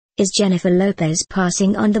Is Jennifer Lopez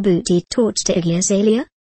passing on the booty torch to Iggy Azalea?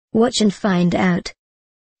 Watch and find out.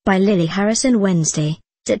 By Lily Harrison. Wednesday,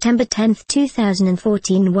 September 10,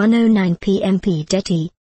 2014, 1:09 p.m. PDT.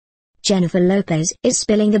 Jennifer Lopez is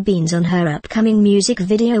spilling the beans on her upcoming music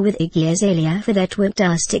video with Iggy Azalea for their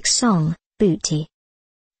Twitastic song, Booty.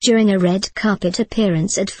 During a red carpet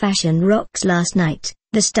appearance at Fashion Rocks last night,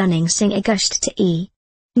 the stunning singer gushed to E!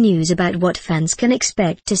 News about what fans can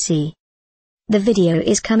expect to see. The video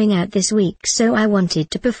is coming out this week, so I wanted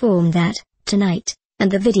to perform that tonight, and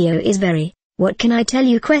the video is very, what can I tell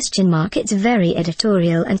you? It's very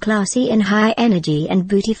editorial and classy and high energy and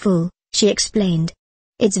beautiful, she explained.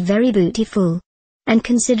 It's very beautiful. And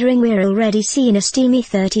considering we're already seeing a steamy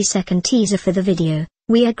 30-second teaser for the video,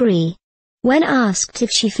 we agree. When asked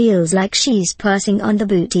if she feels like she's passing on the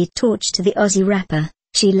booty torch to the Aussie rapper,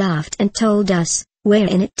 she laughed and told us, "We're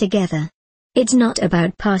in it together. It's not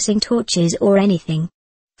about passing torches or anything."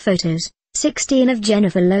 Photos, 16 of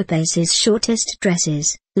Jennifer Lopez's shortest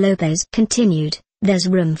dresses. Lopez continued, "There's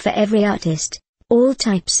room for every artist, all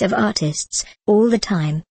types of artists, all the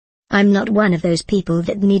time. I'm not one of those people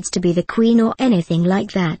that needs to be the queen or anything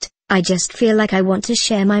like that. I just feel like I want to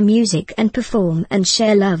share my music and perform and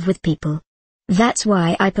share love with people. That's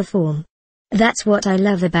why I perform. That's what I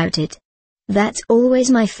love about it. That's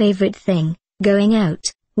always my favorite thing, going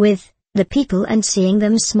out with the people and seeing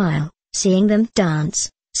them smile, seeing them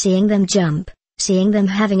dance, seeing them jump, seeing them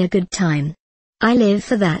having a good time. I live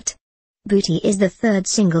for that." Booty is the third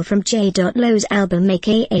single from J. Lo's album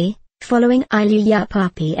aka, following Ili Ya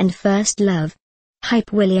Papi and First Love.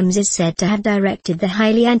 Hype Williams is said to have directed the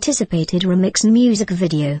highly anticipated remix music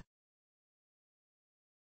video.